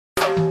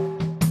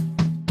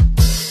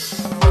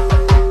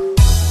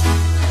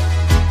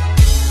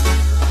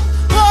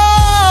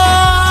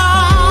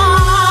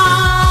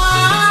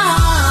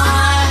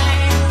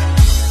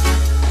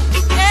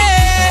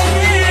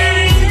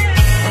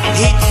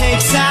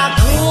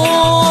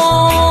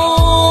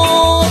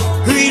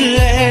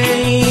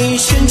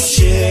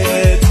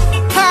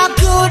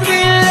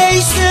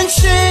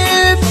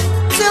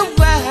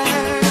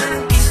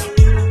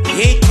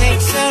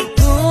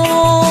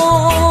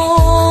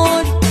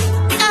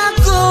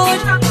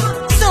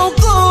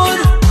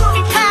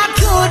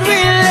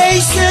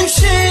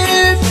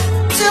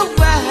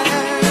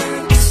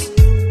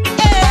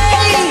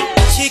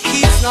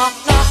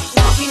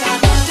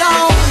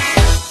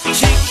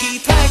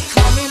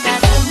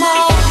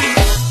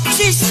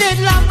said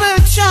love her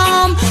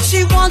charm,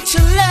 she want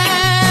to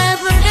laugh,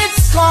 but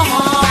it's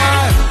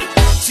gone.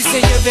 She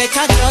said you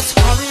better just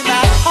hurry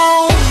back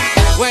home.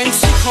 When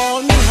she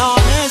called me on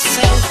her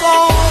cell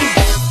phone,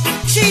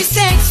 she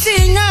said,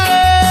 singer,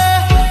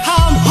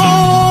 I'm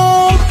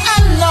home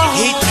alone.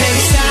 It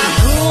takes a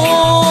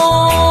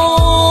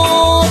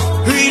good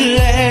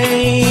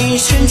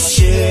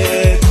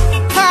relationship,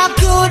 a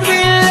good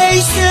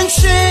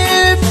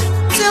relationship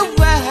to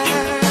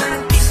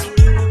work.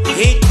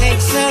 It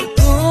takes a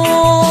good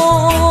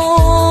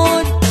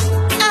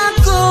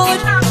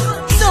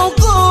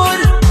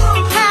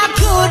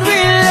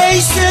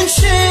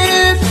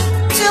relationship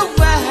to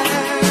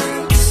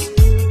work.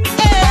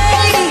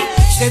 Hey,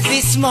 said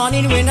this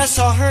morning when I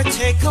saw her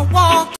take a walk,